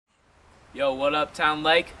Yo, what up, Town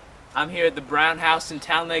Lake? I'm here at the Brown House in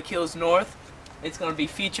Town Lake Hills North. It's going to be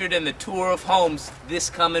featured in the Tour of Homes this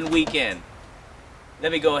coming weekend.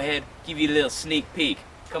 Let me go ahead, give you a little sneak peek.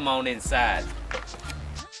 Come on inside.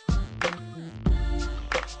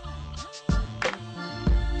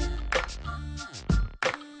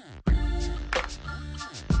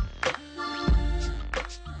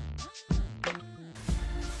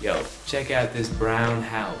 Yo, check out this brown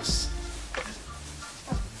house.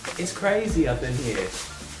 It's crazy up in here.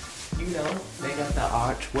 You know, they got the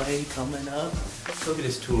archway coming up. Look at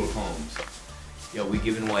this tour of homes. Yo, we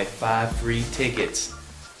giving away 5 free tickets.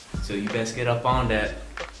 So you best get up on that.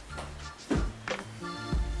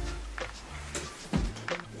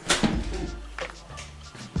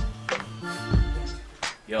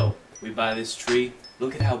 Yo, we buy this tree.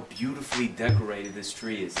 Look at how beautifully decorated this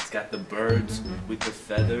tree is. It's got the birds with the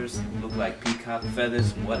feathers, look like peacock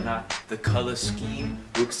feathers and whatnot. The color scheme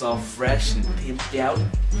looks all fresh and pimped out.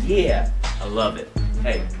 Yeah, I love it.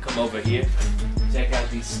 Hey, come over here. Check out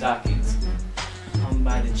these stockings. Hung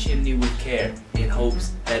by the chimney with care in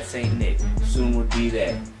hopes that Saint Nick soon would be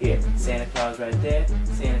there. Here, Santa Claus right there,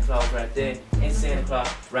 Santa Claus right there, and Santa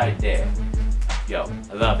Claus right there. Yo,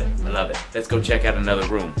 I love it, I love it. Let's go check out another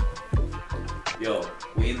room. Yo,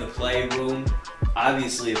 we in the playroom.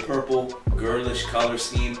 Obviously a purple, girlish color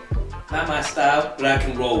scheme. Not my style, but I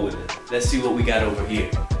can roll with it. Let's see what we got over here.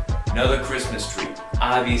 Another Christmas tree.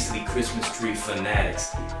 Obviously Christmas tree fanatics.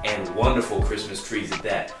 And wonderful Christmas trees at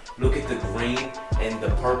that. Look at the green and the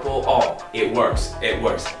purple. Oh, it works, it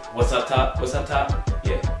works. What's up top? What's up top?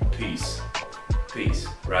 Yeah, peace. Peace,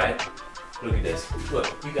 right? Look at this. Look,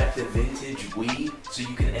 you got the vintage Wii, so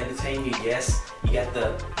you can entertain your guests. You got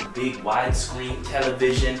the big widescreen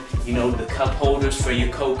television, you know, the cup holders for your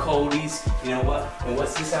Coca-Colas. You know what? And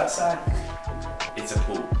what's this outside? It's a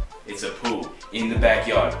pool. It's a pool in the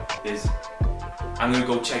backyard. I'm gonna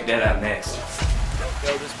go check that out next.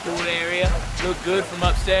 Yo, this pool area look good from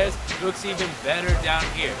upstairs. Looks even better down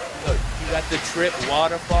here. Look, you got the trip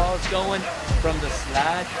waterfalls going from the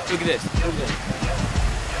slide. Look at this. Look at this.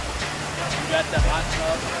 You got the hot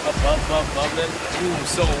tub above bubbling. Ooh,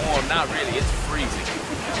 so warm. Not really, it's freezing.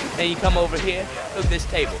 Then you come over here, look at this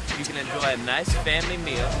table. You can enjoy a nice family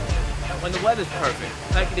meal when the weather's perfect,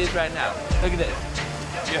 like it is right now. Look at this.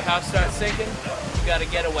 If your house starts sinking, you got a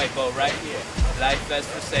getaway boat right here. Life vest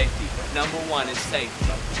for safety. #1 is safety.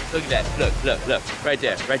 Look at that. Look. Right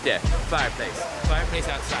there. Fireplace. Fireplace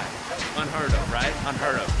outside. Unheard of, right?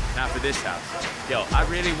 Unheard of. Not for this house. Yo, I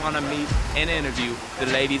really want to meet and interview the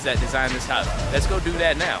ladies that designed this house. Let's go do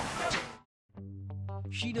that now.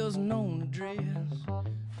 She doesn't own the dress.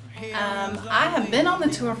 I have been on the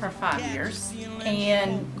tour for 5 years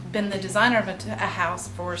and been the designer of a house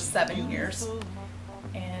for 7 years.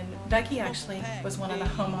 And Becky actually was one of the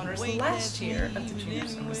homeowners last year of the Junior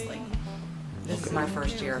Service League. This is my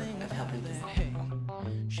first year of helping design.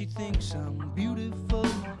 She thinks I'm beautiful.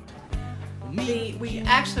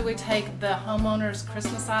 We take the homeowners'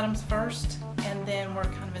 Christmas items first, and then we're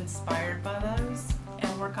kind of inspired by those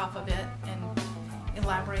and work off of it and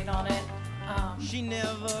elaborate on it. And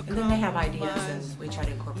then they have ideas, and we try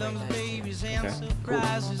to incorporate those too.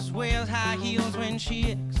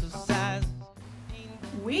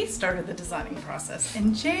 We started the designing process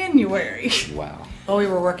in January. Wow. While we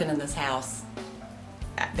were working in this house,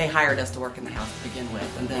 they hired us to work in the house to begin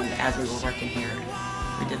with, and then as we were working here,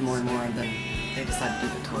 we did more and more, and then they decided to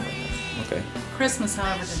do the tour with us. Okay. Christmas,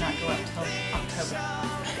 however, did not go up until October.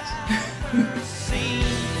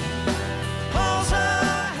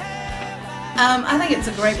 I think it's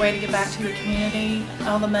a great way to give back to your community.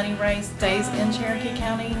 All the money raised stays in Cherokee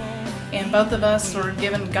County, and both of us are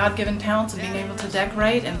given God-given talents of being able to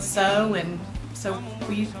decorate and sew, and so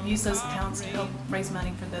we use those talents to help raise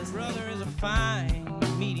money for those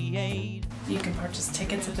in need. You can purchase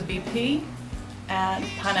tickets at the BP, at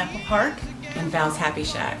Pineapple Park, And Val's Happy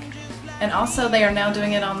Shack. and also they are now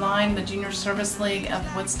doing it online, the Junior Service League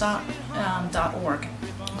of Woodstock.org.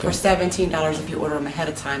 For $17 if you order them ahead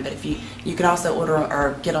of time, but if you can also order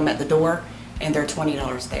or get them at the door, and they're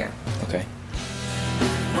 $20 there. Okay.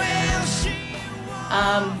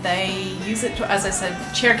 They use it, as I said,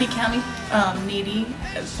 Cherokee County needy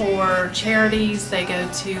for charities. They go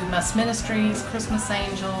to Must Ministries, Christmas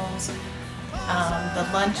Angels,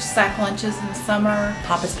 the sack lunches in the summer.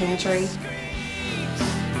 Papa's Pantry.